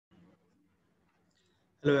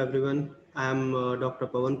Hello everyone, I am Dr.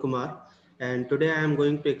 Pawan Kumar and today I am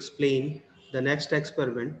going to explain the next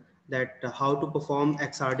experiment that how to perform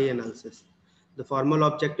XRD analysis. The formal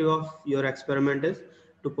objective of your experiment is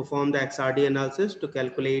to perform the XRD analysis to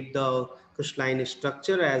calculate the crystalline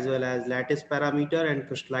structure as well as lattice parameter and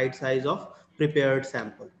crystallite size of prepared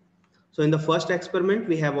sample. So in the first experiment,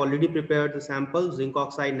 we have already prepared the sample zinc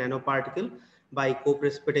oxide nanoparticle by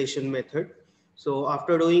co-precipitation method. So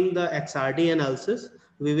after doing the XRD analysis,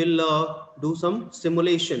 we will do some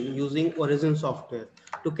simulation using Origin software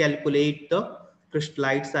to calculate the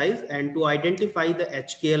crystallite size and to identify the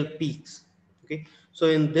HKL peaks. Okay. So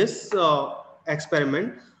in this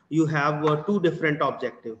experiment, you have two different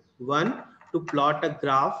objectives. One, to plot a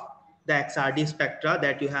graph, the XRD spectra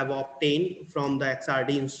that you have obtained from the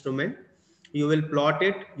XRD instrument. You will plot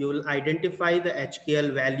it, you will identify the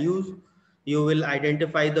HKL values, you will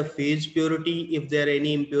identify the phase purity. If there are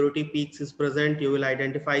any impurity peaks is present, you will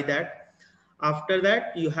identify that. After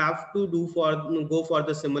that, you have to go for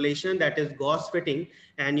the simulation, that is Gauss fitting,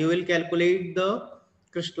 and you will calculate the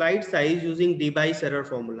crystallite size using Debye error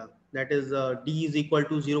formula, that is D is equal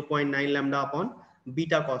to 0.9 lambda upon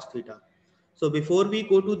beta cos theta. So before we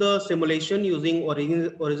go to the simulation using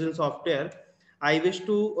Origin software, I wish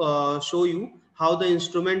to show you how the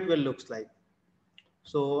instrument will looks like.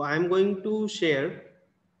 So I'm going to share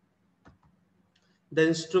the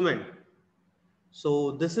instrument.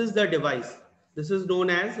 So this is the device. This is known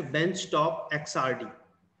as benchtop XRD.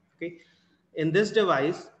 Okay. In this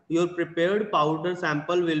device, your prepared powder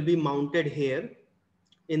sample will be mounted here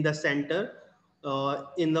in the center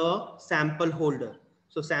in the sample holder.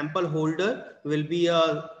 So sample holder will be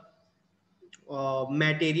a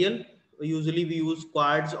material. Usually we use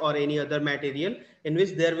quartz or any other material in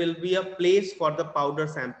which there will be a place for the powder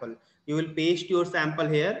sample. You will paste your sample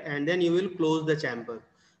here and then you will close the chamber.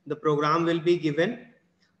 The program will be given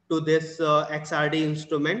to this XRD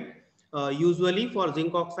instrument. Usually for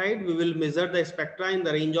zinc oxide, we will measure the spectra in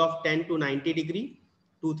the range of 10 to 90 degree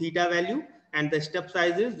to theta value, and the step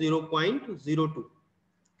size is 0.02.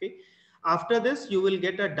 Okay. After this, you will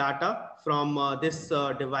get a data from this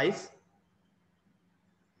device,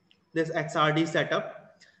 this XRD setup.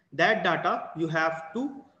 That data you have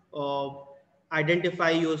to identify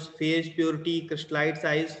your phase purity, crystallite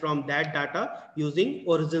size from that data using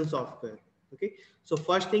Origin software. Okay. So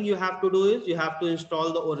first thing you have to do is you have to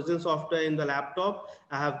install the Origin software in the laptop.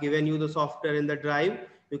 I have given you the software in the drive.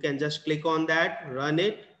 You can just click on that, run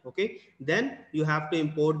it. Okay. Then you have to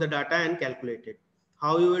import the data and calculate it.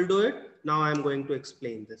 How you will do it? Now I am going to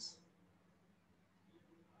explain this.